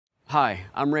Hi,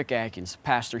 I'm Rick Atkins,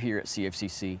 pastor here at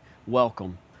CFCC.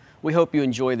 Welcome. We hope you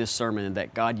enjoy this sermon and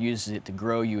that God uses it to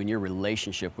grow you in your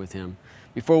relationship with Him.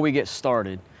 Before we get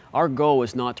started, our goal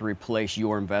is not to replace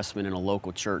your investment in a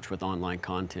local church with online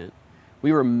content.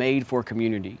 We were made for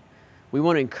community. We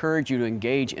want to encourage you to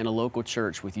engage in a local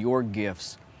church with your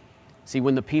gifts. See,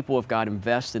 when the people of God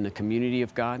invest in the community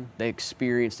of God, they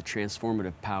experience the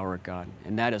transformative power of God,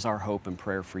 and that is our hope and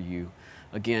prayer for you.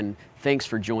 Again, thanks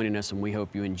for joining us, and we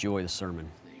hope you enjoy the sermon.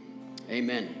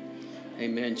 Amen.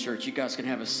 Amen, church. You guys can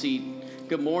have a seat.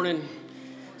 Good morning.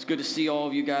 It's good to see all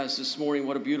of you guys this morning.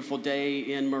 What a beautiful day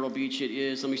in Myrtle Beach it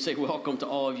is. Let me say welcome to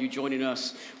all of you joining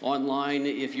us online.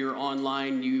 If you're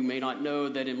online, you may not know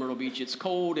that in Myrtle Beach it's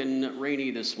cold and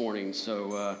rainy this morning.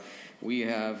 So we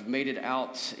have made it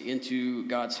out into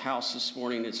God's house this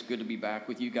morning. It's good to be back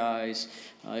with you guys.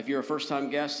 If you're a first-time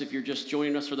guest, if you're just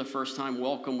joining us for the first time,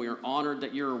 welcome. We are honored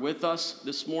that you're with us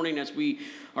this morning as we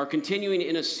are continuing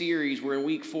in a series. We're in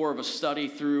week 4 of a study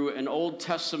through an Old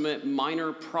Testament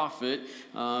minor prophet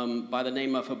by the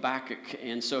name of Habakkuk.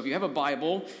 And so if you have a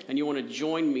Bible and you want to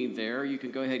join me there, you can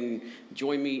go ahead and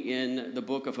join me in the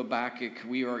book of Habakkuk.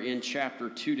 We are in chapter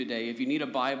 2 today. If you need a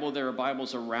Bible, there are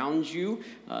Bibles around you,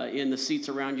 in the seats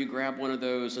around you. Grab one of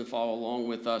those and follow along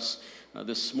with us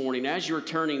this morning as you're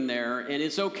turning there. And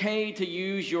it's okay to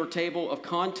use your table of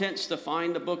contents to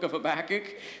find the book of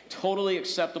Habakkuk. Totally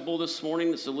acceptable this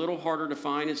morning. It's a little harder to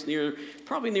find. It's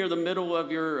probably near the middle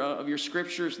of your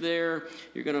scriptures there.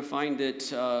 You're going to find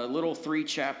it, little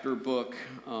 3-chapter book.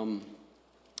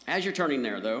 As you're turning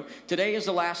there, though, today is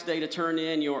the last day to turn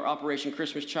in your Operation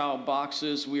Christmas Child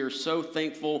boxes. We are so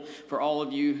thankful for all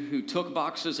of you who took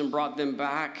boxes and brought them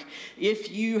back.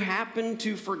 If you happen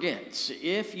to forget,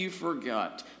 if you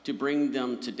forgot to bring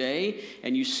them today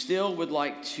and you still would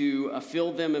like to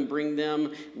fill them and bring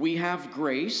them, we have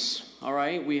grace. All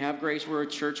right, we have grace. We're a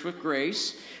church with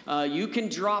grace. You can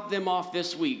drop them off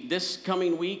this week. This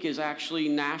coming week is actually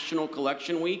National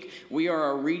Collection Week. We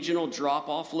are a regional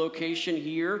drop-off location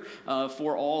here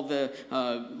for all the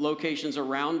locations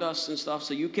around us and stuff.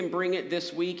 So you can bring it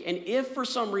this week. And if for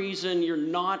some reason you're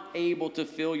not able to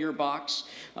fill your box,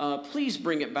 please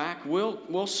bring it back.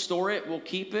 We'll store it. We'll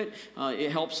keep it.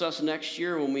 It helps us next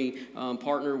year when we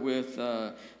partner with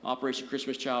Operation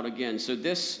Christmas Child again. So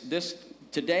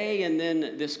today and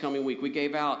then this coming week, we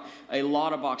gave out a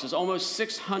lot of boxes, almost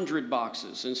 600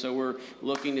 boxes. And so we're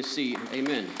looking to see,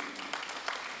 amen.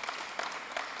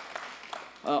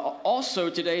 Also,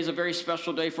 today is a very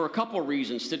special day for a couple of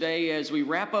reasons. Today, as we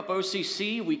wrap up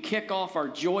OCC, we kick off our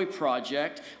Joy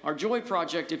Project. Our Joy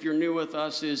Project, if you're new with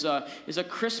us, is a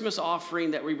Christmas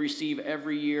offering that we receive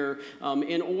every year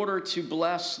in order to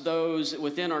bless those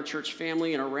within our church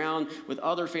family and around with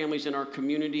other families in our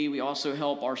community. We also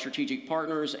help our strategic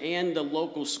partners and the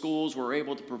local schools. We're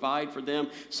able to provide for them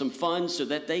some funds so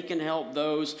that they can help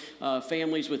those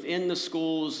families within the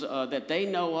schools that they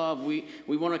know of. We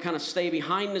want to kind of stay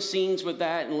behind the scenes with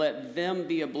that and let them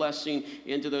be a blessing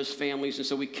into those families. And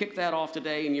so we kick that off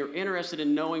today, and you're interested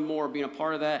in knowing more, being a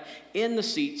part of that, in the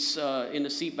seats, in the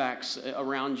seat backs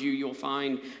around you, you'll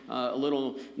find a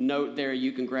little note there.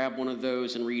 You can grab one of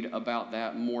those and read about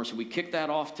that more. So we kick that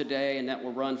off today, and that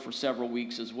will run for several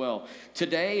weeks as well.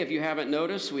 Today, if you haven't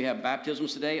noticed, we have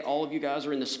baptisms today. All of you guys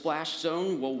are in the splash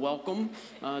zone. Well, welcome.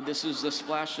 This is the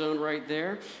splash zone right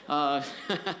there.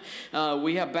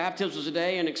 We have baptisms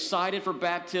today, and excited for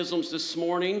baptisms this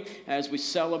morning as we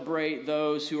celebrate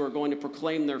those who are going to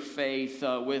proclaim their faith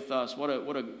with us. What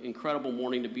an incredible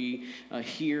morning to be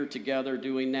here together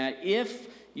doing that. If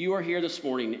you are here this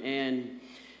morning and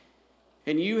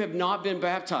you have not been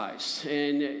baptized,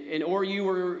 or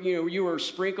you were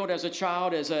sprinkled as a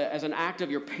child as an act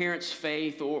of your parents'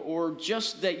 faith, or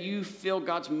just that you feel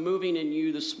God's moving in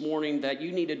you this morning that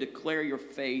you need to declare your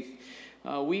faith,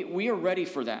 we are ready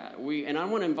for that. And I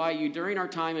want to invite you during our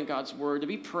time in God's Word to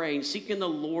be praying, seeking the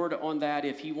Lord on that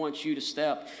if He wants you to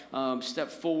step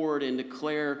forward and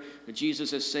declare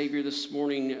Jesus as Savior this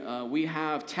morning. We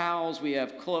have towels, we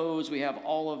have clothes, we have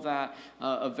all of that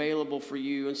available for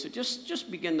you. And so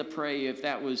just begin to pray if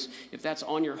that's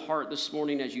on your heart this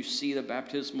morning as you see the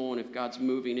baptismal, and if God's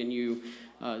moving in you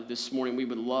this morning. We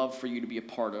would love for you to be a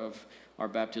part of our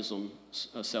baptism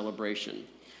celebration.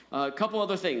 A couple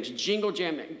other things. Jingle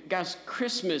Jam. Guys,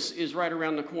 Christmas is right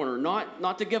around the corner.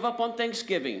 Not to give up on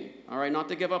Thanksgiving, all right? Not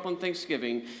to give up on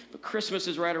Thanksgiving, but Christmas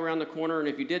is right around the corner. And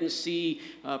if you didn't see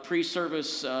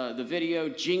pre-service the video,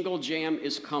 Jingle Jam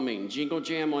is coming. Jingle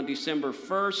Jam on December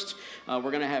 1st. We're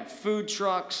going to have food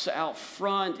trucks out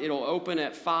front. It'll open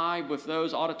at 5 with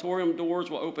those. Auditorium doors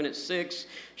will open at 6.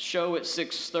 Show at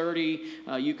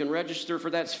 6:30. You can register for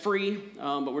that. It's free,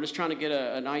 but we're just trying to get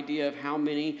an idea of how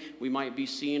many we might be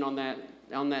seeing on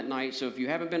that night. So if you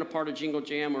haven't been a part of Jingle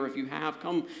Jam, or if you have,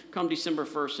 come December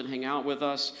 1st and hang out with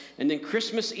us. And then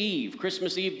Christmas Eve.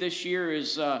 Christmas Eve this year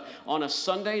is on a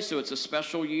Sunday, so it's a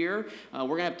special year. We're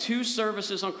going to have 2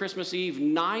 services on Christmas Eve,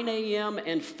 9 a.m.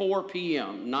 and 4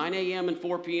 p.m. 9 a.m. and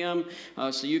 4 p.m.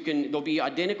 So there'll be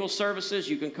identical services.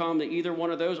 You can come to either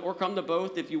one of those or come to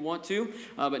both if you want to.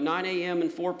 But 9 a.m.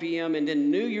 and 4 p.m. And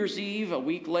then New Year's Eve, a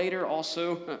week later,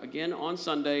 also, again, on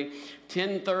Sunday,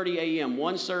 10:30 a.m.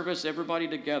 One service, everybody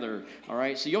together. All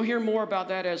right, so you'll hear more about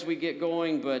that as we get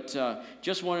going, but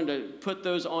just wanted to put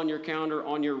those on your calendar,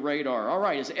 on your radar. All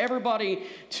right, is everybody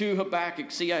to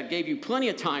Habakkuk? See, I gave you plenty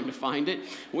of time to find it.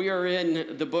 We are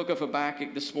in the book of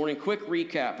Habakkuk this morning. Quick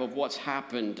recap of what's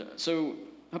happened. So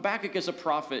Habakkuk is a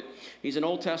prophet. He's an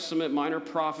Old Testament minor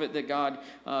prophet that God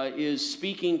is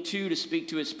speaking to speak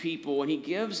to his people. And he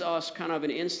gives us kind of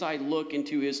an inside look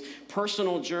into his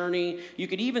personal journey. You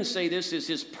could even say this is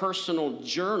his personal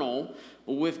journal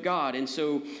with God. And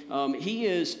so he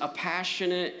is a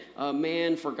passionate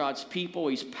man for God's people.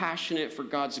 He's passionate for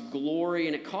God's glory.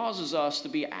 And it causes us to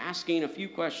be asking a few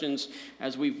questions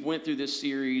as we went through this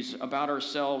series about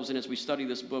ourselves. And as we study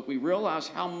this book, we realize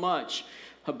how much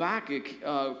Habakkuk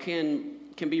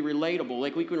can be relatable.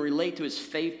 Like we can relate to his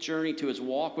faith journey, to his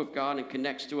walk with God, and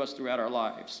connects to us throughout our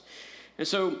lives. And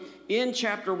so in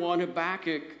chapter 1,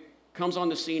 Habakkuk comes on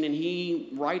the scene and he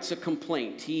writes a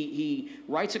complaint. He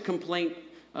writes a complaint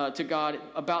to God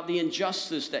about the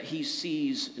injustice that he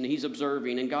sees and he's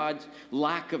observing and God's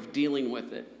lack of dealing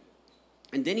with it.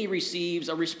 And then he receives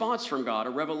a response from God,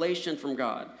 a revelation from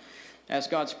God. As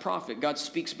God's prophet, God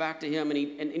speaks back to him and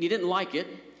he didn't like it.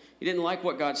 He didn't like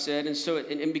what God said,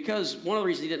 and because one of the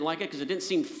reasons he didn't like it, because it didn't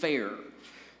seem fair.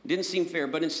 It didn't seem fair,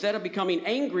 but instead of becoming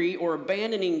angry or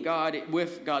abandoning God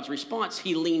with God's response,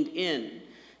 he leaned in.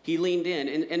 He leaned in,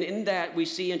 and in that we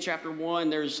see in chapter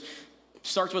 1,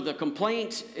 starts with a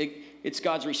complaint. It's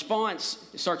God's response.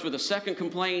 It starts with a second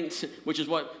complaint, which is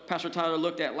what Pastor Tyler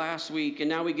looked at last week, and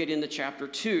now we get into chapter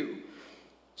 2.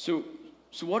 So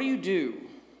what do you do?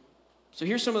 So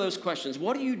here's some of those questions.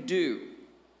 What do you do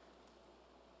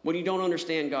when you don't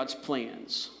understand God's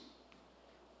plans?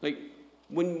 Like,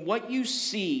 when what you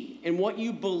see and what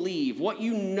you believe, what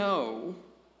you know,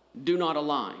 do not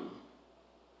align.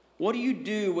 What do you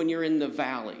do when you're in the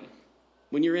valley,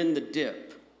 when you're in the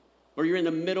dip, or you're in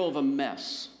the middle of a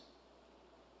mess?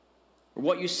 Or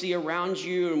what you see around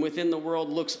you and within the world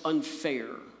looks unfair?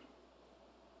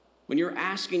 When you're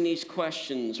asking these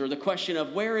questions, or the question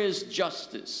of where is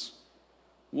justice,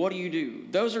 what do you do?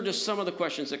 Those are just some of the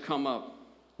questions that come up.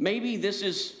 Maybe this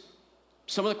is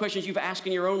some of the questions you've asked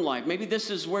in your own life. Maybe this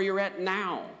is where you're at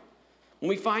now. When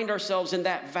we find ourselves in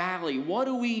that valley, what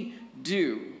do we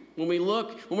do? When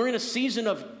we're in a season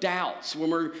of doubts, when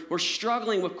we're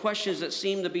struggling with questions that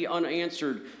seem to be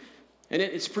unanswered, and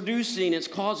it's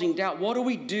causing doubt, what do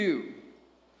we do?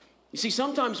 You see,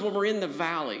 sometimes when we're in the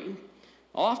valley,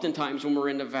 oftentimes when we're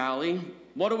in the valley,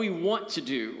 what do we want to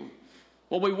do?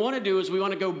 What we want to do is we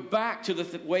want to go back to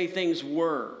the way things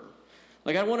were.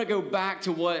 Like, I want to go back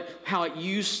to how it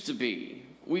used to be.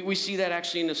 We see that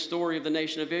actually in the story of the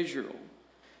nation of Israel.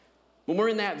 When we're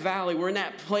in that valley, we're in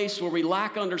that place where we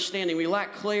lack understanding, we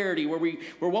lack clarity, where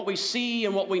what we see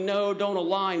and what we know don't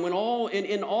align. When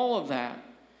in all of that,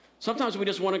 sometimes we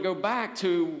just want to go back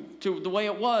to the way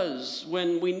it was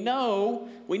when we know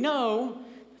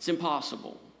it's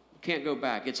impossible. We can't go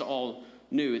back. It's all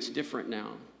new. It's different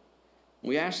now.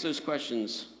 We ask those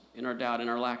questions in our doubt and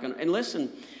our lack. And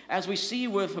listen, as we see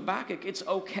with Habakkuk, it's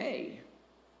okay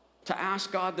to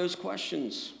ask God those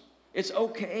questions. It's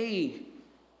okay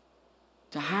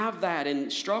to have that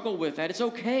and struggle with that. It's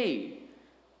okay.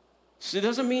 So it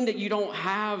doesn't mean that you don't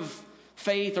have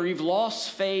faith or you've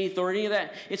lost faith or any of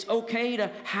that. It's okay to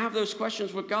have those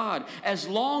questions with God as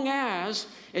long as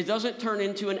it doesn't turn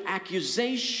into an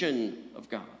accusation of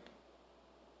God.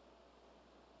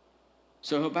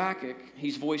 So Habakkuk,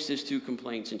 he's voiced his 2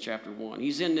 complaints in chapter 1.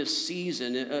 He's in this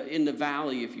season, in the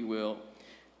valley, if you will.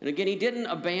 And again, he didn't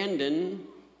abandon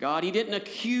God. He didn't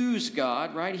accuse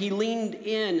God, right? He leaned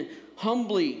in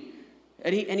humbly,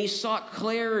 and he sought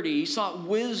clarity. He sought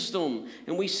wisdom.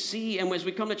 And we see, and as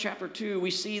we come to chapter 2, we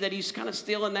see that he's kind of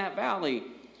still in that valley.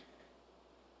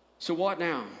 So what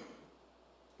now?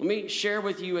 Let me share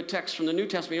with you a text from the New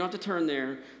Testament. You don't have to turn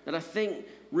there, that I think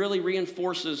really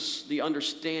reinforces the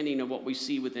understanding of what we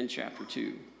see within chapter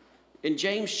 2. In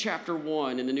James chapter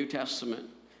 1 in the New Testament,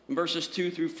 in verses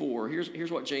 2 through 4,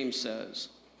 here's what James says.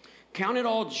 Count it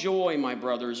all joy, my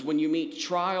brothers, when you meet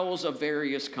trials of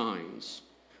various kinds.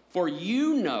 For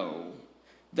you know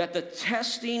that the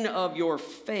testing of your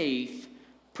faith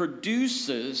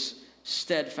produces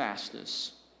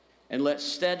steadfastness. And let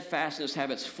steadfastness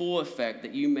have its full effect,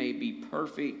 that you may be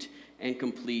perfect and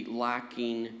complete,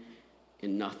 lacking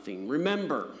in nothing.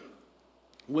 Remember,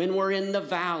 when we're in the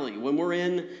valley, when we're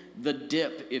in the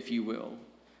dip, if you will,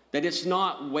 that it's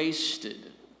not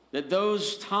wasted. That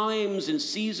those times and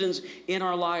seasons in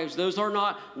our lives, those are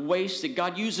not wasted.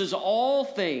 God uses all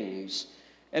things,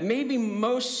 and maybe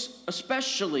most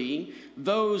especially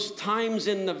those times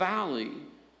in the valley,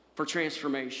 for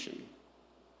transformation.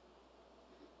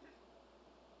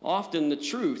 Often the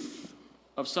truth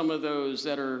of some of those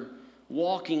that are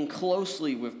walking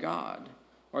closely with God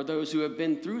are those who have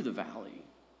been through the valley,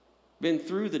 been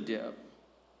through the dip.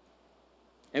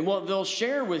 And what they'll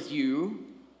share with you,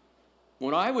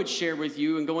 what I would share with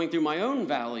you in going through my own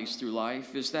valleys through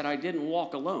life, is that I didn't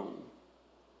walk alone.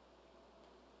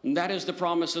 And that is the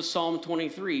promise of Psalm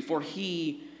 23, for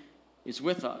he is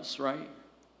with us, right?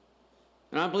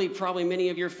 And I believe probably many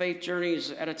of your faith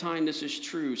journeys at a time this is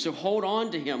true. So hold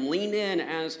on to him. Lean in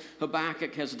as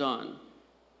Habakkuk has done.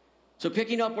 So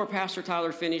picking up where Pastor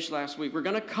Tyler finished last week, we're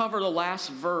going to cover the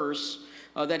last verse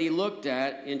that he looked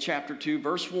at in chapter 2,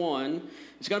 verse 1.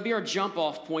 It's going to be our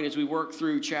jump-off point as we work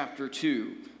through chapter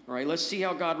 2. All right, let's see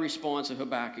how God responds to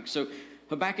Habakkuk. So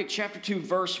Habakkuk chapter 2,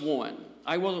 verse 1.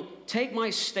 I will take my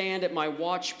stand at my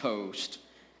watchpost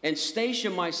and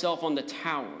station myself on the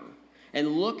tower, and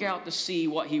look out to see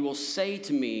what he will say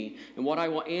to me and what I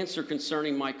will answer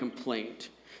concerning my complaint.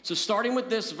 So starting with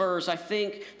this verse, I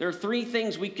think there are three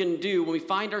things we can do when we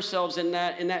find ourselves in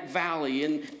that valley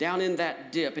and down in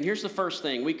that dip. And here's the first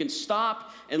thing. We can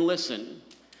stop and listen.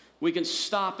 We can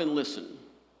stop and listen.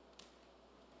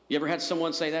 You ever had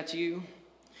someone say that to you?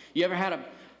 You ever had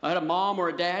a mom or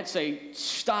a dad say,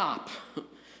 stop,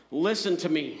 listen to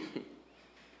me?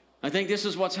 I think this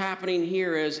is what's happening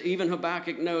here, as even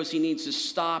Habakkuk knows he needs to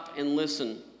stop and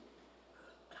listen.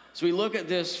 So we look at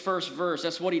this first verse.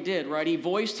 That's what he did, right? He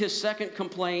voiced his second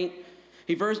complaint.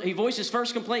 He voiced his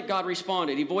first complaint, God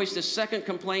responded. He voiced his second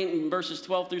complaint in verses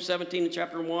 12 through 17 in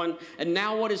chapter 1. And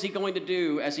now what is he going to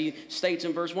do? As he states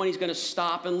in verse 1, he's going to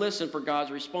stop and listen for God's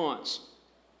response.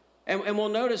 And we'll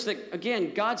notice that,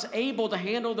 again, God's able to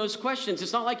handle those questions.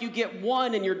 It's not like you get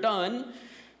one and you're done.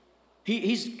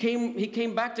 He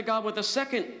came back to God with a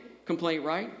second complaint,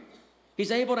 right?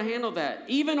 He's able to handle that.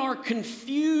 Even our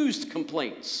confused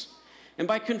complaints. And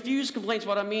by confused complaints,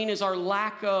 what I mean is our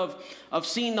lack of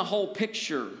seeing the whole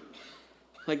picture.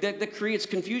 Like that creates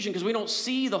confusion because we don't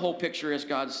see the whole picture as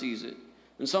God sees it.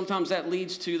 And sometimes that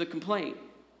leads to the complaint.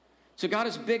 So God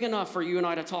is big enough for you and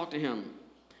I to talk to him.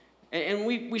 And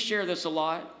we share this a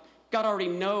lot. God already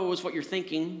knows what you're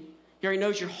thinking. He already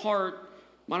knows your heart.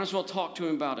 Might as well talk to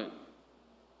him about it.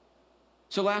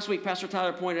 So last week, Pastor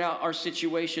Tyler pointed out our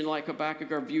situation, like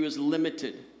Habakkuk, our view is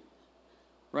limited,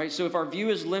 right? So if our view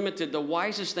is limited, the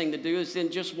wisest thing to do is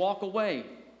then just walk away.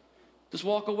 Just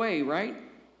walk away, right?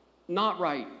 Not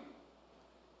right.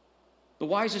 The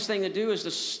wisest thing to do is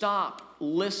to stop,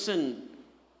 listen,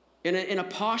 in a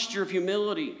posture of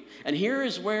humility. And here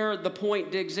is where the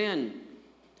point digs in.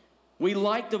 We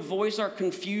like to voice our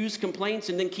confused complaints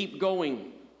and then keep going.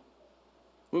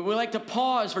 We like to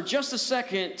pause for just a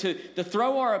second to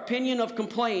throw our opinion of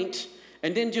complaint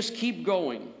and then just keep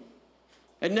going.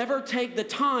 And never take the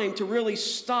time to really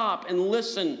stop and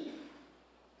listen.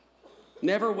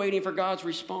 Never waiting for God's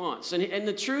response. And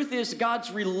the truth is,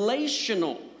 God's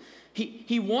relational.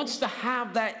 He wants to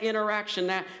have that interaction,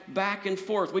 that back and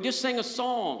forth. We just sang a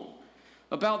song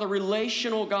about the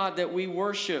relational God that we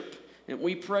worship and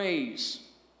we praise.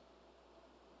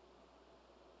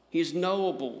 He is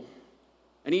knowable.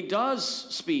 And he does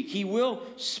speak. He will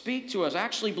speak to us. I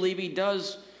actually believe he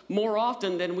does more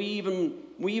often than we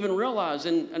even realize.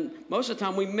 And most of the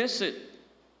time we miss it.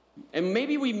 And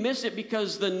maybe we miss it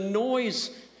because the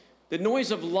noise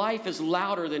of life is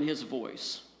louder than his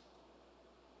voice.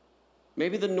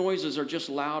 Maybe the noises are just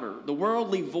louder. The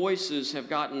worldly voices have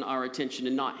gotten our attention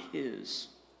and not his.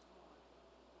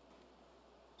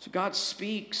 So God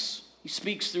speaks. He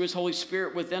speaks through his Holy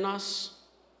Spirit within us.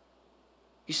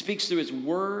 He speaks through his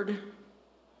word.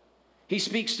 He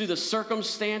speaks through the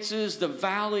circumstances, the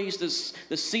valleys,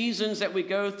 the seasons that we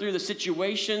go through, the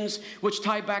situations which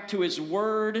tie back to his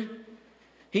word.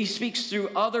 He speaks through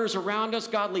others around us,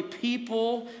 godly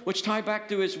people, which tie back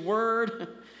to his word.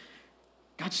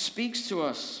 God speaks to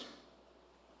us.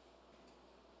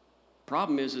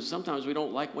 Problem is sometimes we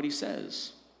don't like what he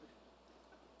says.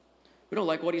 We don't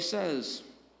like what he says.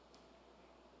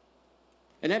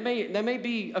 And that may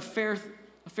be a fair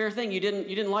thing. You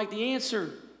didn't like the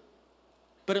answer.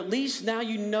 But at least now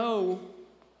you know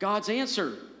God's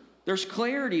answer. There's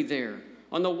clarity there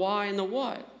on the why and the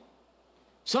what.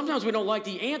 Sometimes we don't like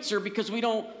the answer because we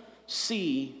don't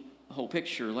see the whole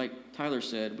picture. Like Tyler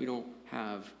said, we don't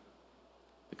have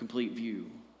the complete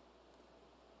view.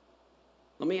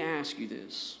 Let me ask you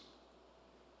this.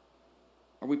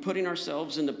 Are we putting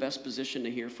ourselves in the best position to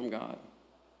hear from God?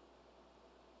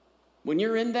 When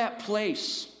you're in that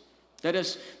place that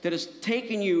has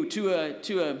taken you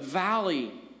to a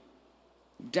valley,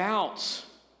 doubts,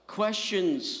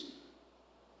 questions,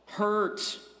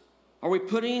 hurt, are we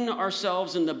putting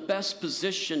ourselves in the best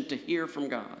position to hear from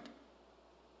God?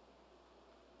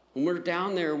 When we're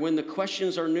down there, when the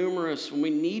questions are numerous, when we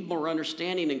need more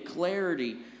understanding and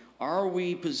clarity, are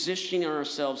we positioning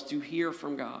ourselves to hear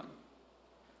from God?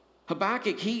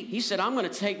 Habakkuk, he said, I'm going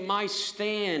to take my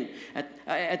stand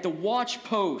at the watch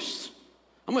post.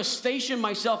 I'm going to station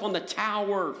myself on the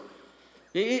tower.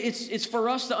 It's for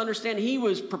us to understand he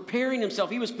was preparing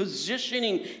himself. He was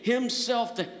positioning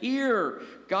himself to hear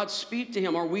God speak to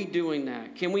him. Are we doing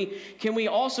that? Can we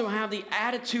also have the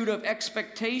attitude of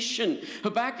expectation?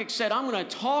 Habakkuk said, I'm going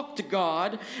to talk to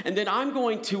God, and then I'm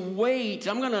going to wait.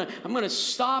 I'm going to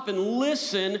stop and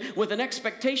listen with an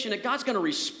expectation that God's going to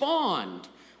respond.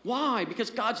 Why?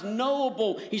 Because God's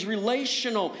knowable. He's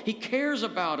relational. He cares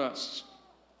about us.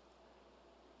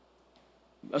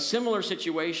 A similar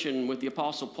situation with the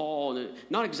Apostle Paul,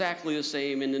 not exactly the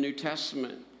same in the New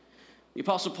Testament. The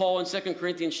Apostle Paul in 2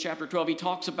 Corinthians chapter 12, he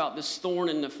talks about this thorn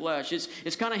in the flesh.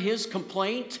 It's kind of his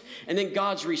complaint and then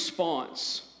God's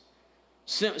response.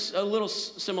 A little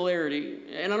similarity.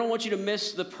 And I don't want you to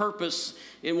miss the purpose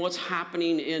in what's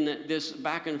happening in this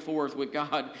back and forth with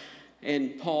God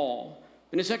and Paul.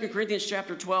 In 2 Corinthians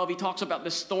chapter 12, he talks about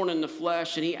this thorn in the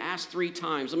flesh, and he asks 3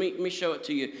 times. Let me show it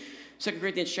to you. 2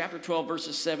 Corinthians chapter 12,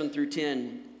 verses 7 through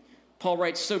 10. Paul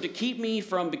writes, so to keep me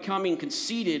from becoming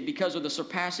conceited because of the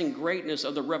surpassing greatness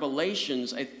of the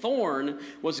revelations, a thorn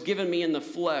was given me in the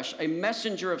flesh, a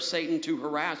messenger of Satan to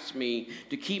harass me,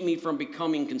 to keep me from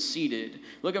becoming conceited.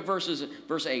 Look at verse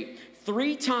 8.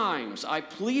 3 times I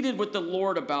pleaded with the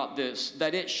Lord about this,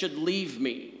 that it should leave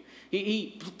me.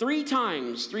 He 3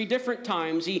 different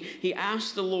times, he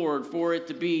asked the Lord for it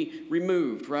to be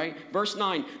removed, right? Verse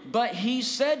 9, but he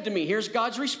said to me, here's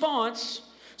God's response.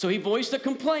 So he voiced a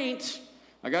complaint.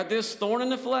 I got this thorn in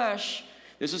the flesh.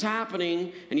 This is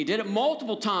happening. And he did it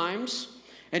multiple times.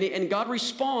 And God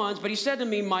responds, but he said to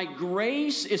me, my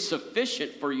grace is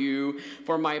sufficient for you,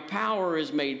 for my power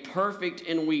is made perfect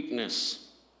in weakness.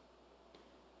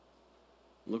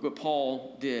 Look what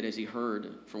Paul did as he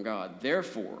heard from God.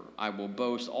 Therefore, I will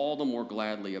boast all the more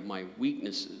gladly of my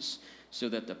weaknesses, so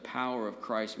that the power of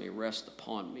Christ may rest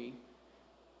upon me.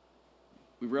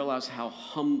 We realize how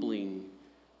humbling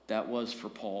that was for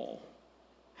Paul,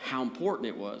 how important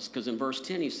it was, because in verse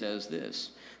 10 he says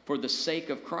this, for the sake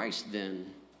of Christ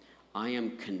then, I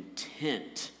am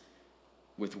content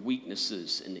with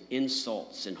weaknesses and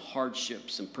insults and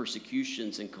hardships and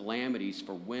persecutions and calamities,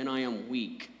 for when I am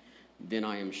weak, then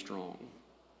I am strong.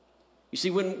 You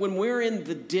see, when we're in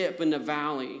the dip, in the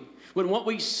valley, when what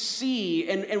we see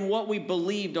and what we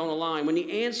believe don't align, when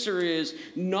the answer is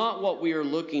not what we are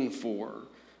looking for,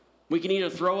 we can either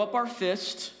throw up our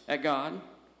fist at God,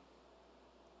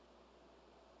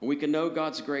 or we can know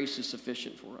God's grace is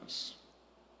sufficient for us.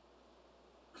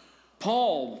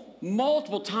 Paul,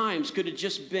 multiple times, could have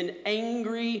just been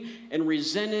angry and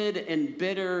resented and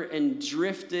bitter and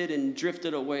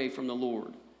drifted away from the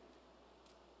Lord.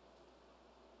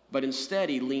 But instead,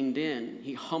 he leaned in,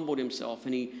 he humbled himself,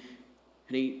 and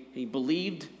he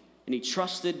believed and he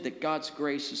trusted that God's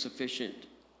grace is sufficient.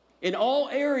 In all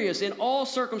areas, in all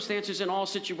circumstances, in all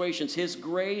situations, his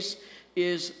grace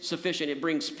is sufficient. It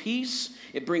brings peace,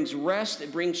 it brings rest,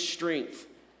 it brings strength.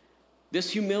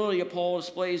 This humility that Paul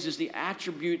displays is the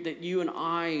attribute that you and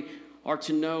I are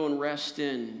to know and rest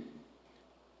in.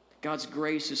 God's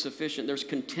grace is sufficient. There's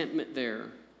contentment there.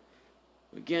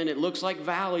 Again, it looks like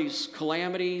valleys,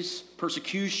 calamities,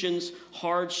 persecutions,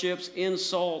 hardships,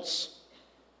 insults.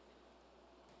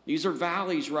 These are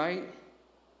valleys, right?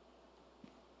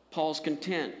 Paul's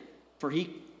content, for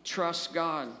he trusts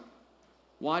God.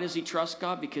 Why does he trust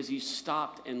God? Because he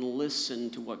stopped and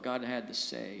listened to what God had to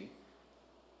say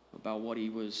about what he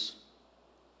was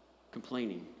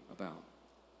complaining about.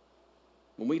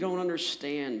 when we don't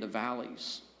understand the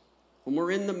valleys, when we're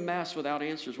in the mess without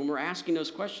answers, when we're asking those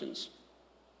questions,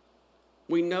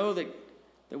 we know that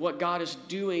what God is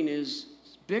doing is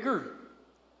bigger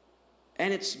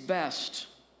and it's best.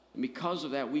 And because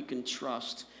of that, we can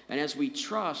trust. And as we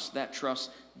trust, that trust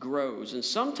grows. And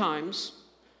sometimes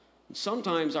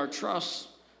our trust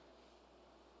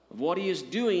of what he is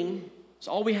doing is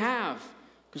all we have,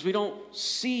 because we don't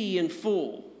see in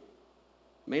full,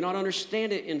 may not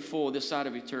understand it in full this side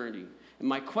of eternity. And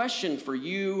my question for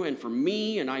you and for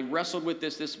me, and I wrestled with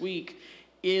this week,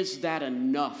 is that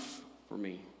enough for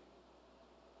me?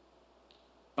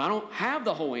 If I don't have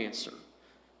the whole answer,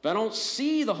 if I don't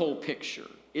see the whole picture,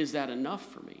 is that enough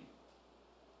for me?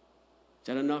 Is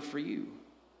that enough for you?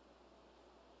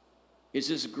 Is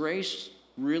this grace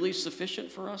really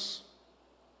sufficient for us?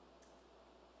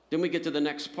 Then we get to the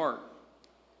next part.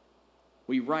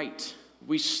 We write.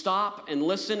 We stop and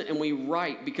listen and we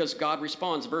write because God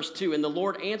responds. Verse 2, and the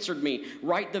Lord answered me,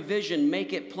 write the vision,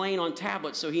 make it plain on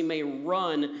tablets so he may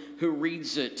run who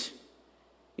reads it.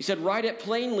 He said, write it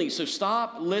plainly. So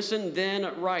stop, listen,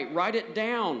 then write. Write it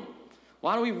down.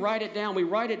 Why do we write it down? We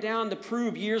write it down to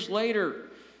prove years later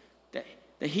that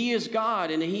he is God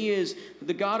and he is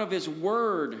the God of his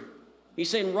word. He's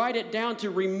saying, write it down to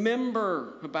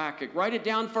remember, Habakkuk. Write it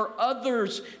down for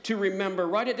others to remember.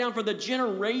 Write it down for the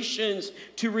generations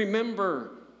to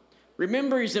remember.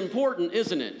 Remembering is important,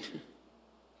 isn't it?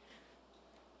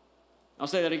 I'll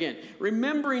say that again.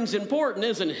 Remembering's important,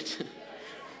 isn't it?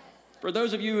 For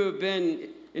those of you who have been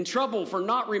in trouble for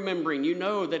not remembering, you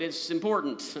know that it's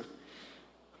important.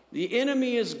 The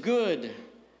enemy is good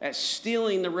at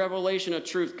stealing the revelation of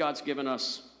truth God's given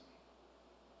us.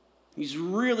 He's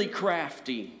really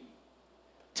crafty,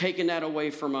 taking that away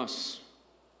from us.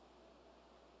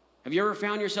 Have you ever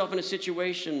found yourself in a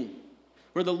situation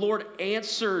where the Lord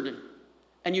answered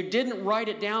and you didn't write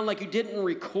it down, like you didn't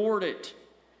record it?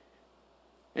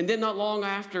 And then not long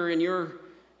after,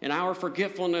 in our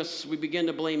forgetfulness, we begin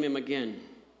to blame him again.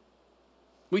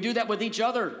 We do that with each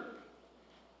other.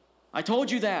 I told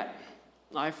you that.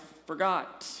 I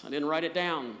forgot. I didn't write it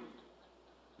down.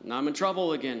 Now I'm in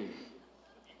trouble again.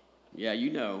 Yeah, you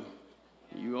know.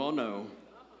 You all know.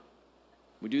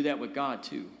 We do that with God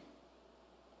too.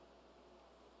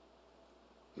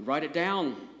 We write it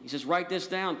down. He says, write this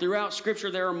down. Throughout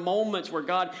Scripture, there are moments where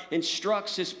God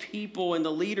instructs his people in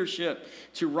the leadership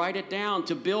to write it down,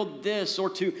 to build this or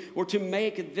to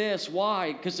make this.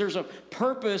 Why? Because there's a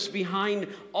purpose behind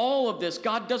all of this.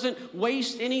 God doesn't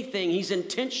waste anything. He's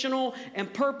intentional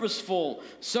and purposeful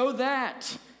so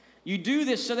that you do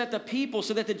this so that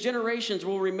the generations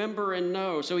will remember and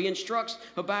know. So he instructs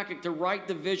Habakkuk to write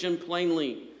the vision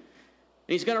plainly.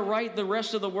 He's going to write the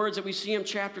rest of the words that we see in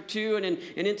chapter 2 and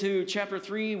into chapter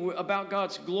 3 about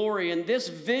God's glory. And this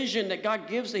vision that God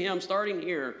gives to him starting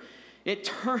here, it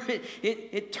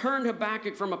turned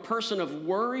Habakkuk from a person of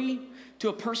worry to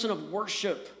a person of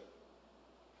worship.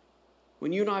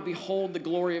 When you and I behold the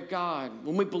glory of God,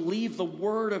 when we believe the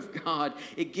word of God,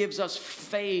 it gives us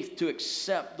faith to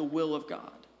accept the will of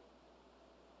God.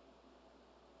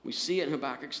 We see it in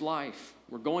Habakkuk's life.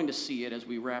 We're going to see it as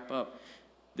we wrap up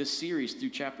this series through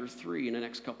chapter 3 in the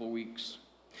next couple of weeks.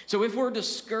 So if we're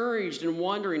discouraged and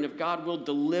wondering if God will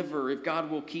deliver, if God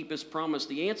will keep his promise,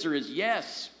 the answer is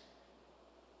yes.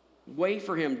 Wait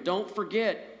for him. Don't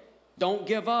forget. Don't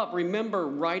give up. Remember,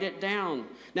 write it down.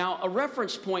 Now, a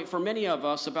reference point for many of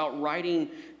us about writing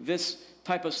this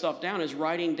type of stuff down is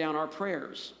writing down our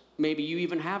prayers. Maybe you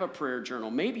even have a prayer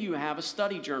journal. Maybe you have a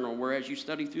study journal where as you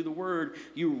study through the word,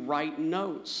 you write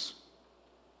notes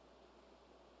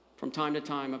from time to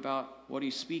time about what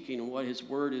he's speaking and what his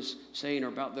word is saying or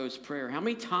about those prayers. How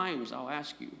many times, I'll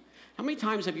ask you, how many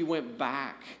times have you went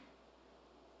back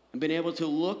and been able to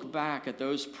look back at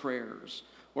those prayers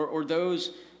or those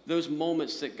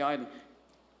moments that God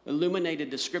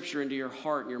illuminated the scripture into your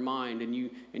heart and your mind and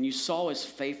you saw his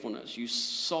faithfulness, you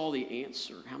saw the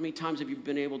answer? How many times have you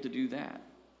been able to do that?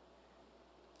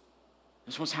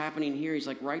 That's what's happening here. He's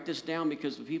like, write this down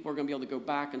because the people are going to be able to go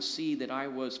back and see that I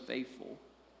was faithful.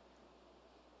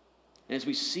 And as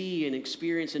we see and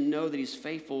experience and know that he's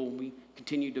faithful, we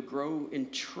continue to grow in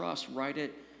trust. Write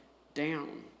it down.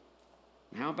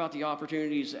 And how about the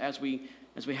opportunities as we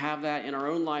have that in our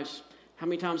own lives? How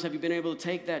many times have you been able to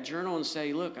take that journal and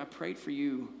say, look, I prayed for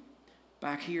you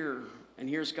back here, and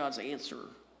here's God's answer?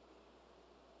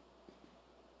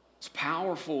 It's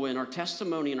powerful in our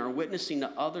testimony and our witnessing to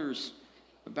others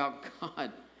about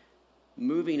God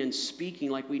moving and speaking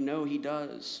like we know he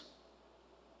does.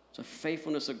 It's a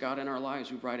faithfulness of God in our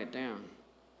lives. We write it down.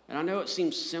 And I know it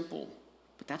seems simple,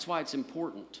 but that's why it's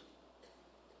important.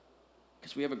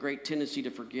 because we have a great tendency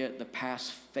to forget the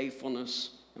past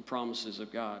faithfulness and promises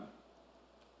of God.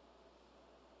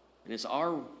 And it's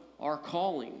our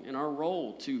calling and our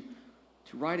role to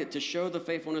write it, to show the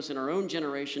faithfulness in our own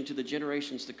generation to the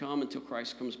generations to come until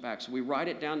Christ comes back. So we write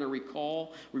it down to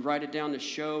recall, we write it down to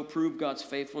show, prove God's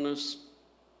faithfulness.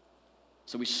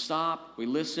 So we stop, we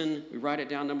listen, we write it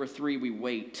down. Number 3, we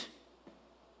wait.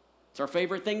 It's our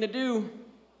favorite thing to do.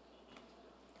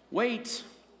 Wait.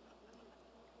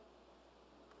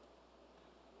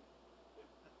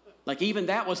 Like even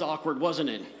that was awkward, wasn't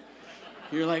it?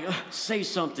 You're like, say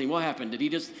something. What happened? Did he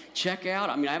just check out?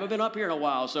 I mean, I haven't been up here in a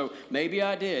while, so maybe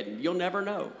I did. You'll never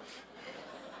know.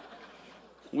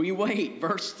 We wait.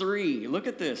 Verse 3. Look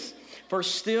at this. For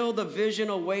still the vision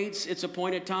awaits its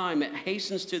appointed time. It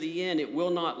hastens to the end. It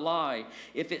will not lie.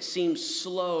 If it seems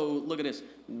slow, look at this.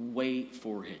 Wait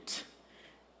for it.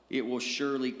 It will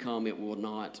surely come. It will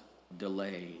not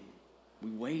delay. We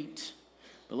wait.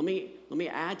 But let me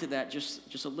add to that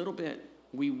just a little bit.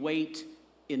 We wait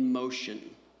in motion.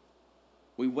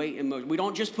 We wait in motion. We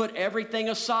don't just put everything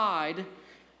aside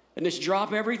and just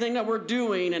drop everything that we're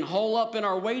doing and hole up in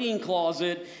our waiting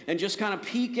closet and just kind of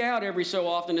peek out every so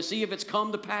often to see if it's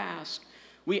come to pass.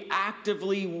 We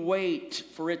actively wait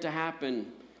for it to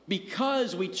happen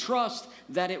because we trust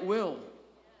that it will.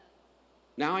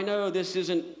 Now I know this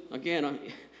isn't, again,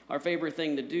 our favorite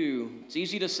thing to do. It's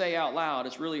easy to say out loud.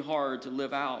 It's really hard to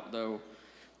live out, though.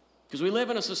 Because we live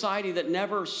in a society that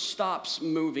never stops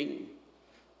moving.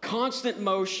 Constant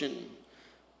motion.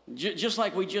 Just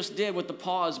like we just did with the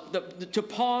pause. To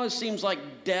pause seems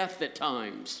like death at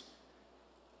times.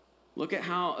 Look at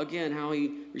how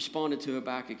he responded to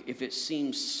Habakkuk. If it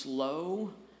seems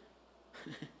slow,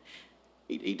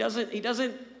 he doesn't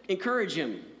encourage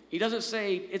him. He doesn't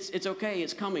say, it's okay,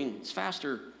 it's coming, it's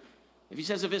faster. If he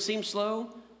says, if it seems slow,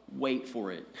 wait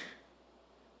for it.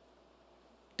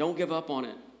 Don't give up on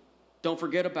it. Don't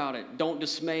forget about it. Don't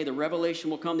dismay. The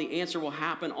revelation will come. The answer will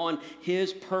happen on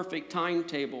his perfect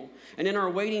timetable. And in our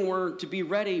waiting, we're to be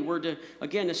ready. We're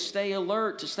to stay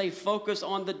alert, to stay focused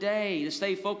on the day, to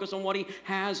stay focused on what he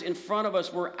has in front of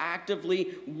us. We're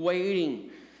actively waiting.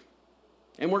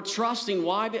 And we're trusting.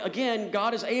 Why? Again,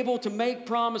 God is able to make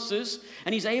promises,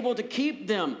 and he's able to keep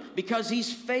them because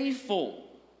he's faithful.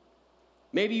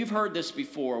 Maybe you've heard this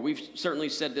before. We've certainly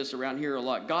said this around here a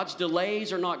lot. God's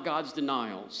delays are not God's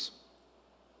denials.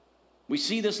 We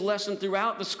see this lesson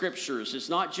throughout the scriptures. It's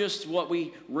not just what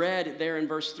we read there in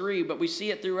verse 3, but we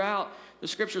see it throughout the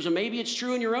scriptures. And maybe it's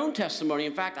true in your own testimony.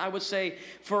 In fact, I would say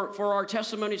for our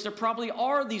testimonies, there probably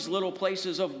are these little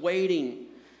places of waiting,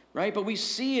 right? But we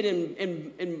see it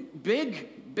in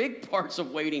big parts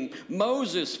of waiting.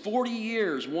 Moses, 40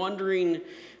 years wandering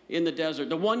in the desert,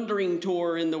 the wandering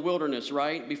tour in the wilderness,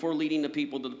 right? Before leading the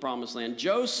people to the promised land.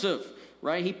 Joseph,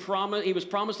 right? He was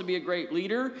promised to be a great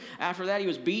leader. After that, he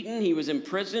was beaten. He was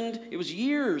imprisoned. It was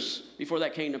years before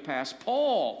that came to pass.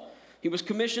 Paul, he was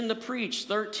commissioned to preach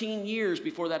 13 years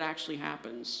before that actually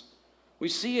happens. We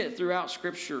see it throughout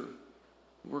Scripture.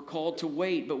 We're called to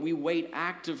wait, but we wait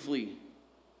actively.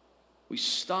 We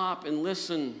stop and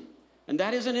listen. And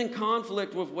that isn't in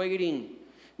conflict with waiting.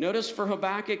 Notice for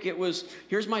Habakkuk, it was,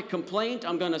 here's my complaint.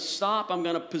 I'm going to stop. I'm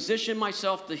going to position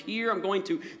myself to hear. I'm going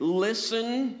to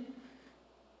listen.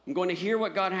 I'm going to hear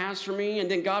what God has for me. And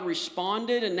then God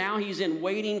responded, and now he's in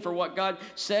waiting for what God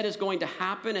said is going to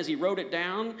happen as he wrote it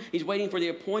down. He's waiting for the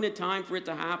appointed time for it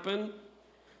to happen.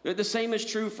 The same is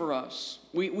true for us.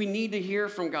 We need to hear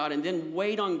from God and then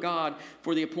wait on God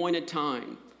for the appointed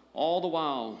time, all the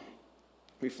while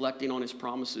reflecting on his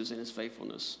promises and his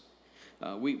faithfulness.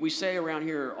 We say around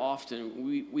here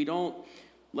often, we don't,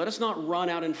 let us not run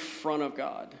out in front of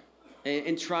God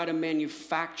and try to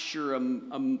manufacture a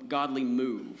godly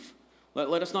move.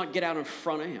 Let us not get out in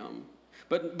front of him.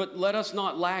 But let us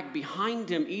not lag behind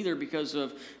him either because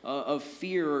of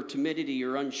fear or timidity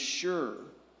or unsure.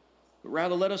 But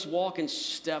rather, let us walk in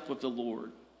step with the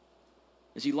Lord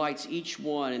as he lights each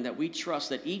one, and that we trust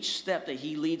that each step that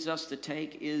he leads us to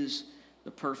take is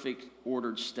the perfect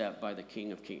ordered step by the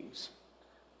King of Kings.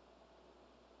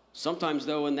 Sometimes,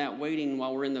 though, in that waiting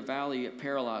while we're in the valley, it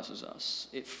paralyzes us.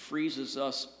 It freezes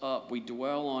us up. We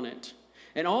dwell on it.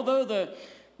 And although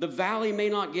the valley may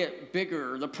not get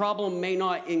bigger, the problem may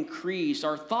not increase,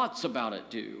 our thoughts about it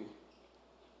do.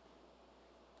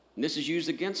 And this is used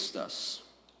against us.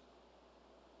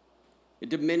 It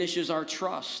diminishes our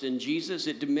trust in Jesus.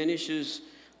 It diminishes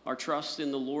our trust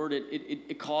in the Lord.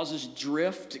 It causes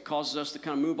drift. It causes us to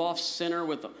kind of move off center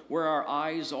with where our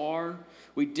eyes are.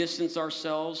 We distance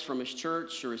ourselves from his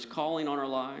church or his calling on our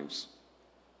lives.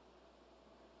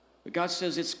 But God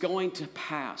says it's going to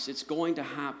pass. It's going to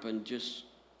happen. Just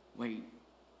wait.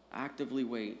 Actively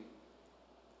wait.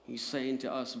 He's saying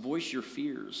to us, voice your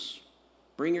fears.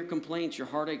 Bring your complaints, your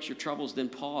heartaches, your troubles, then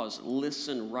pause,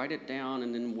 listen, write it down,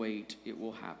 and then wait. It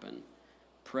will happen.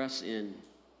 Press in.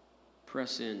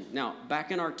 Press in. Now,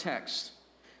 back in our text.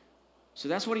 So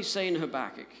that's what he's saying to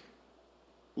Habakkuk.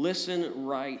 Listen,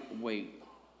 write, wait.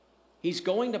 He's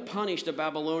going to punish the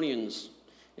Babylonians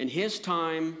in his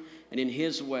time and in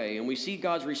his way. And we see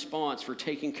God's response for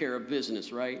taking care of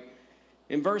business, right?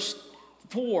 In verse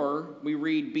 4, we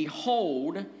read,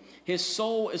 behold, his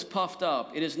soul is puffed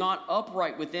up. It is not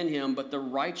upright within him, but the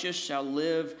righteous shall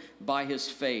live by his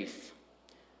faith.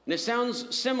 And it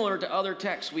sounds similar to other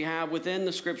texts we have within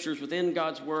the scriptures, within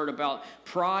God's word about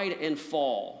pride and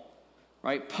fall,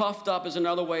 right? Puffed up is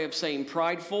another way of saying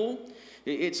prideful.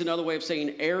 It's another way of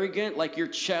saying arrogant, like your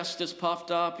chest is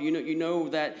puffed up. You know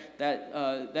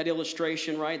that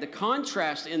illustration, right? The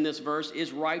contrast in this verse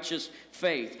is righteous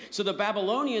faith. So the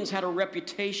Babylonians had a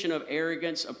reputation of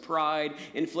arrogance, of pride,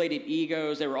 inflated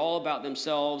egos. They were all about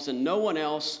themselves and no one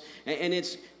else. And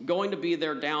it's going to be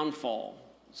their downfall.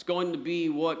 It's going to be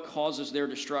what causes their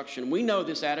destruction. We know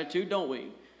this attitude, don't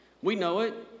we? We know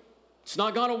it. It's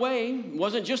not gone away. It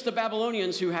wasn't just the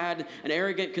Babylonians who had an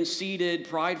arrogant, conceited,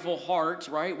 prideful heart,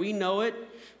 right? We know it,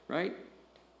 right?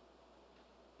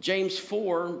 James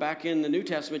 4, back in the New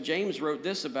Testament, James wrote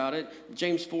this about it.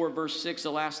 James 4, verse 6,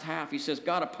 the last half, he says,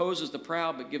 God opposes the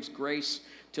proud but gives grace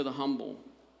to the humble.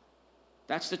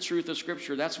 That's the truth of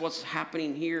Scripture. That's what's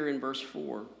happening here in verse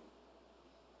 4.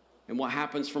 And what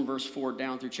happens from verse 4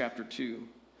 down through chapter 2.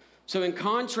 So in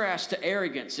contrast to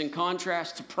arrogance, in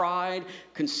contrast to pride,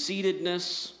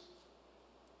 conceitedness,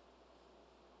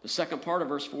 the second part of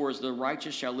verse 4 is the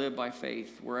righteous shall live by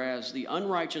faith, whereas the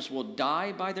unrighteous will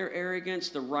die by their arrogance,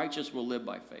 the righteous will live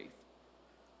by faith.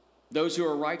 Those who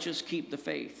are righteous keep the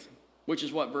faith, which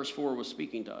is what verse 4 was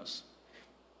speaking to us.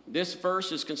 This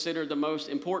verse is considered the most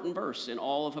important verse in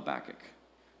all of Habakkuk.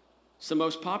 It's the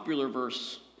most popular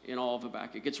verse in all of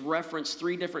Habakkuk. It's referenced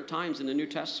 3 different times in the New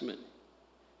Testament.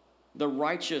 The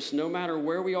righteous, no matter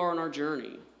where we are on our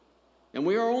journey. And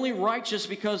we are only righteous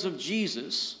because of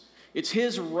Jesus. It's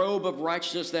his robe of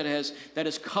righteousness that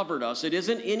has covered us. It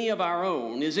isn't any of our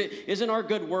own. Isn't our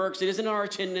good works. It isn't our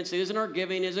attendance. It isn't our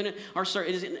giving. It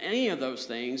isn't any of those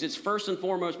things. It's first and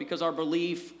foremost because our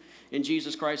belief in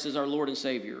Jesus Christ as our Lord and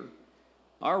Savior.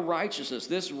 Our righteousness,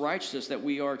 this righteousness that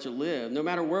we are to live, no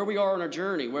matter where we are on our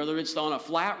journey, whether it's on a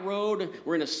flat road,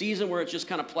 we're in a season where it's just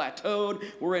kind of plateaued,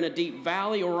 we're in a deep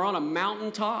valley, or we're on a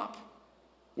mountaintop.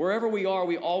 Wherever we are,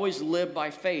 we always live by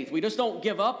faith. We just don't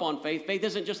give up on faith. Faith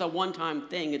isn't just a one-time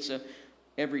thing, it's a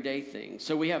everyday thing.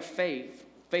 So we have faith.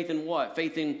 Faith in what?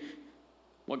 Faith in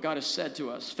what God has said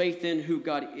to us. Faith in who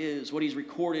God is, what he's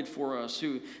recorded for us,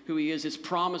 who he is, his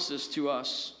promises to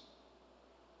us.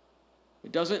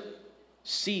 It doesn't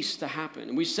cease to happen.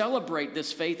 And we celebrate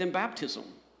this faith in baptism.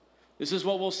 This is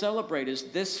what we'll celebrate, is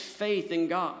this faith in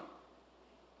God,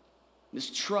 this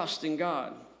trust in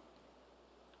God.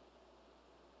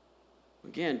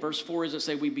 Again, verse 4 doesn't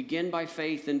say we begin by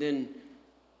faith and then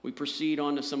we proceed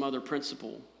on to some other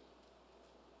principle.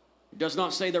 It does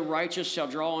not say the righteous shall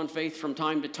draw on faith from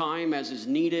time to time as is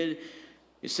needed.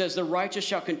 It says the righteous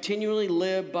shall continually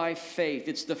live by faith.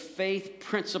 It's the faith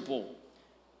principle.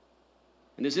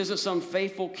 And this isn't some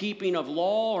faithful keeping of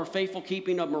law or faithful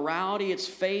keeping of morality. It's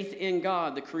faith in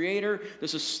God, the creator, the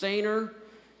sustainer.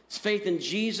 It's faith in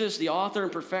Jesus, the author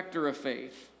and perfecter of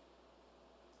faith.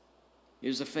 It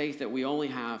is the faith that we only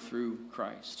have through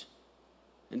Christ.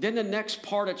 And then the next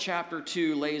part of chapter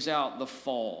 2 lays out the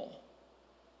fall.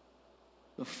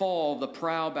 The fall of the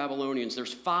proud Babylonians.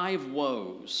 There's 5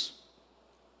 woes.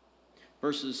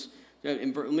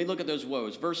 Let me look at those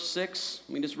woes. Verse 6,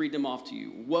 let me just read them off to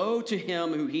you. Woe to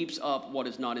him who heaps up what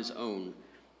is not his own,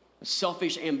 a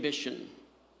selfish ambition.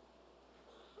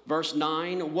 Verse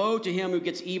 9, woe to him who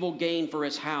gets evil gain for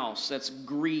his house, that's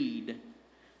greed.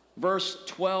 Verse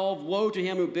 12, woe to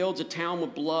him who builds a town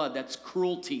with blood, that's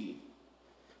cruelty.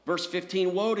 Verse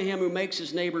 15, woe to him who makes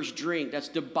his neighbors drink, that's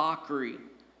debauchery.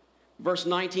 Verse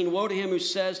 19, woe to him who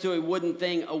says to a wooden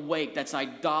thing, awake, that's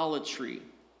idolatry.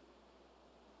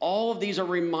 All of these are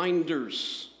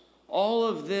reminders. All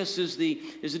of this is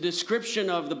a description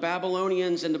of the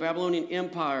Babylonians and the Babylonian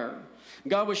Empire.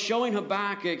 God was showing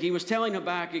Habakkuk, he was telling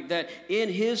Habakkuk that in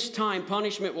his time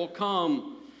punishment will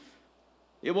come.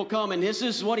 It will come, and this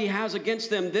is what he has against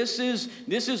them. This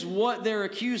is what they're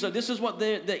accused of. This is what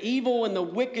the evil and the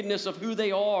wickedness of who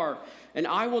they are. And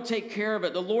I will take care of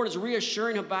it. The Lord is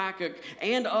reassuring Habakkuk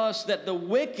and us that the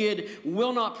wicked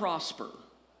will not prosper.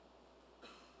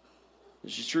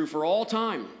 This is true for all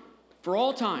time. For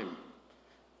all time.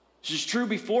 This is true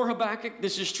before Habakkuk.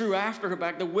 This is true after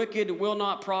Habakkuk. The wicked will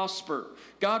not prosper.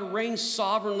 God reigns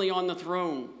sovereignly on the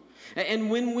throne. And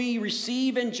when we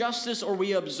receive injustice or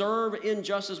we observe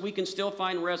injustice, we can still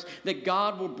find rest that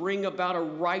God will bring about a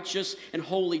righteous and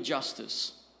holy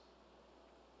justice.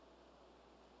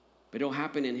 But it'll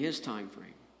happen in His time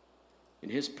frame, in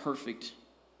His perfect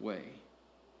way.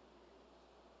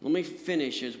 Let me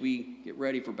finish as we get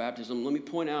ready for baptism. Let me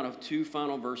point out two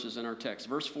final verses in our text.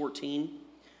 Verse 14,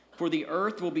 for the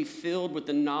earth will be filled with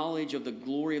the knowledge of the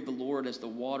glory of the Lord as the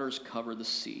waters cover the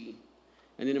sea.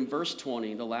 And then in verse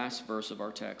 20, the last verse of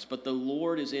our text, but the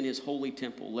Lord is in His holy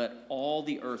temple. Let all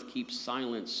the earth keep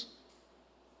silence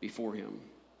before Him.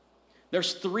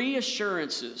 There's three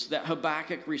assurances that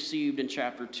Habakkuk received in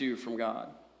chapter 2 from God.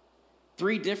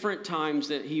 Three different times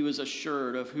that he was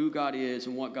assured of who God is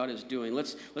and what God is doing.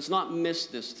 Let's not miss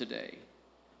this today.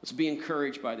 Let's be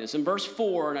encouraged by this. In verse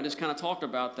 4, and I just kind of talked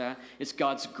about that, it's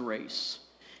God's grace.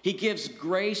 He gives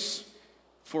grace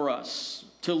for us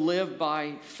to live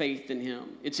by faith in Him.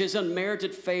 It's His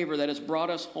unmerited favor that has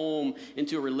brought us home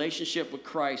into a relationship with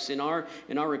Christ. In our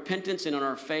repentance and in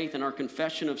our faith and our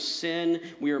confession of sin,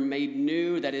 we are made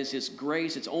new. That is His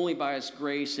grace. It's only by His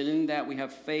grace. And in that we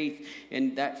have faith,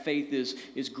 and that faith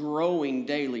is growing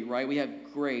daily, right? We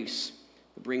have grace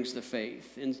that brings the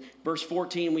faith. In verse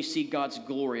 14, we see God's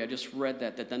glory. I just read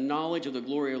that the knowledge of the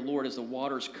glory of the Lord as the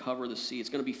waters cover the sea. It's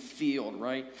going to be filled,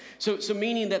 right? So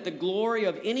meaning that the glory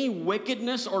of any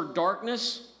wickedness or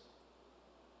darkness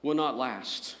will not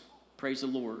last. Praise the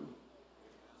Lord.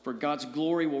 For God's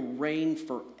glory will reign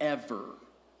forever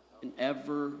and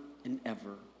ever and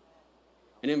ever.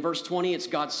 And in verse 20, it's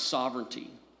God's sovereignty.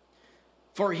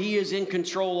 For He is in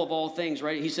control of all things,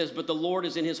 right? He says, but the Lord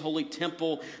is in His holy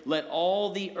temple. Let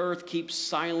all the earth keep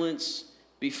silence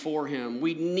before Him.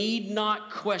 We need not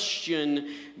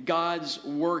question God's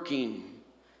working.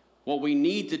 What we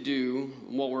need to do,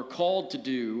 what we're called to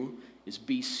do, is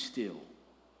be still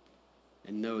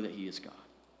and know that He is God.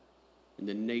 And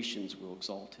the nations will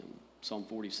exalt Him. Psalm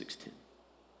 46:10.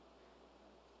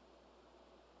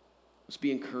 Let's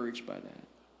be encouraged by that.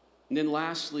 And then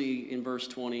lastly, in verse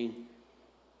 20,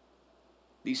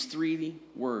 these three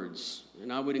words,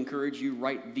 and I would encourage you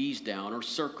write these down or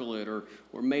circle it or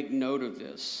make note of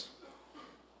this.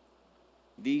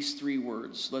 These three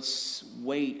words, let's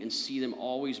wait and see them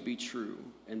always be true,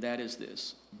 and that is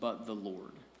this, but the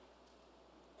Lord.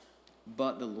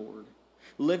 But the Lord.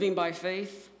 Living by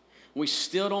faith, we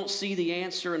still don't see the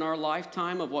answer in our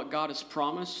lifetime of what God has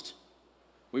promised.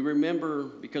 We remember,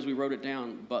 because we wrote it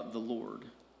down, but the Lord.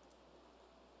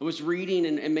 I was reading,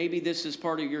 and maybe this is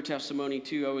part of your testimony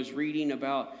too. I was reading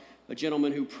about a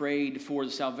gentleman who prayed for the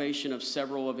salvation of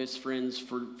several of his friends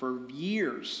for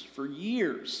years. For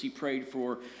years, he prayed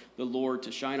for the Lord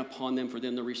to shine upon them, for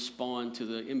them to respond to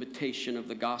the invitation of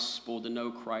the gospel, to know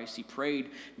Christ. He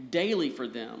prayed daily for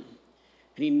them,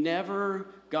 and he never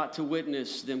got to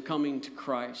witness them coming to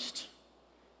Christ.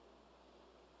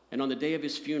 And on the day of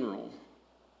his funeral,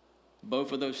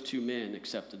 both of those two men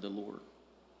accepted the Lord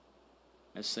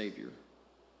as Savior.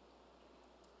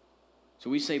 So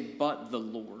we say, but the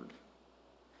Lord.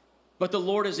 But the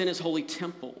Lord is in His holy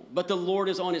temple. But the Lord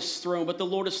is on His throne. But the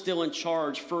Lord is still in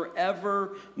charge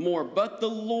forevermore. But the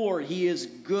Lord, He is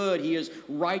good. He is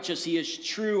righteous. He is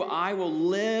true. I will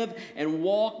live and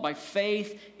walk by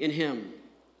faith in Him.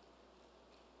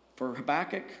 For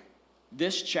Habakkuk,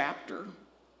 this chapter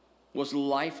was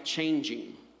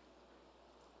life-changing.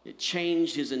 It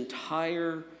changed his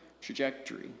entire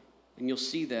trajectory. And you'll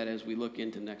see that as we look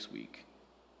into next week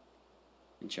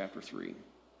in chapter 3.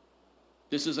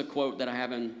 This is a quote that I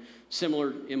have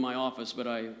similar in my office, but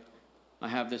I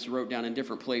have this wrote down in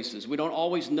different places. We don't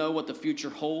always know what the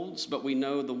future holds, but we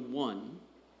know the one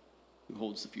who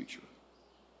holds the future.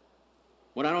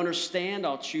 When I don't understand,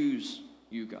 I'll choose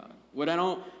you, God. When I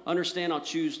don't understand, I'll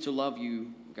choose to love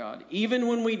you, God. Even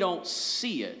when we don't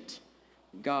see it,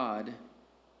 God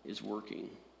is working.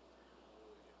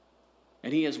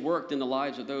 And He has worked in the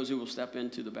lives of those who will step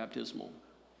into the baptismal.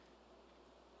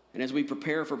 And as we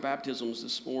prepare for baptisms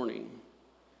this morning,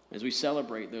 as we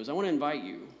celebrate those, I want to invite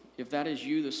you, if that is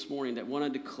you this morning that want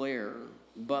to declare,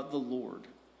 but the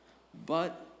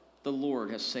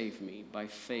Lord has saved me by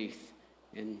faith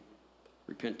and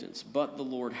repentance. But the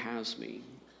Lord has me,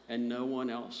 and no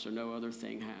one else or no other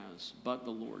thing has. But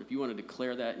the Lord. If you want to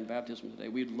declare that in baptism today,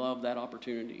 we'd love that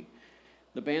opportunity.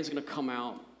 The band's going to come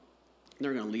out.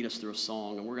 They're going to lead us through a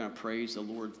song, and we're going to praise the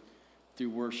Lord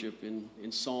through worship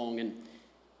and song. And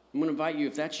I'm going to invite you,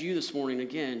 if that's you this morning,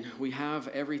 again, we have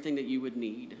everything that you would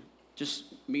need. Just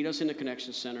meet us in the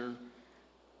Connection Center.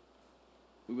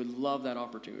 We would love that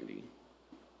opportunity.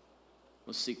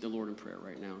 Let's seek the Lord in prayer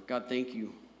right now. God, thank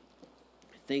you.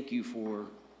 Thank you for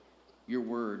your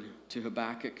word to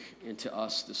Habakkuk and to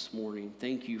us this morning.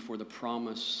 Thank you for the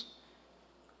promise,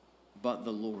 but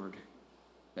the Lord.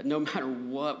 That no matter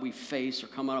what we face or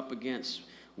come up against,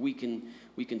 we can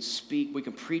speak, we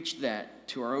can preach that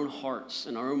to our own hearts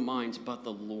and our own minds, but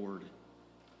the Lord.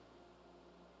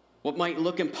 What might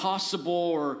look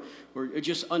impossible or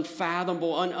just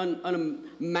unfathomable,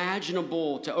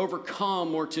 unimaginable to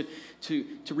overcome or to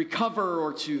recover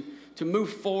or to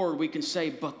move forward, we can say,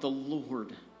 but the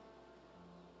Lord.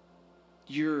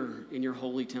 You're in your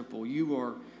holy temple. You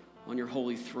are on your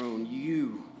holy throne.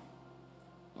 You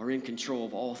are in control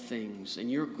of all things, and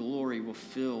your glory will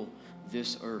fill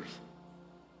this earth.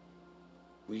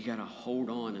 We got to hold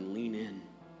on and lean in.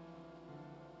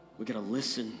 We got to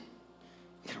listen.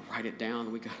 We got to write it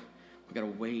down. We got to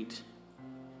wait.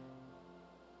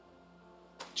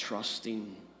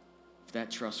 Trusting, that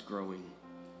trust growing.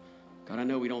 God, I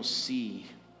know we don't see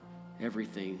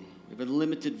everything. We have a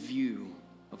limited view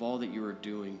of all that you are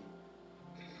doing.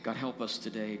 God, help us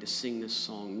today to sing this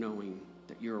song knowing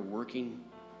that you are working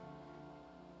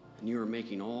and you are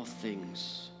making all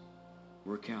things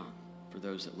work out for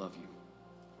those that love you.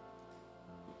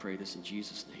 We pray this in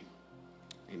Jesus' name.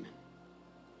 Amen.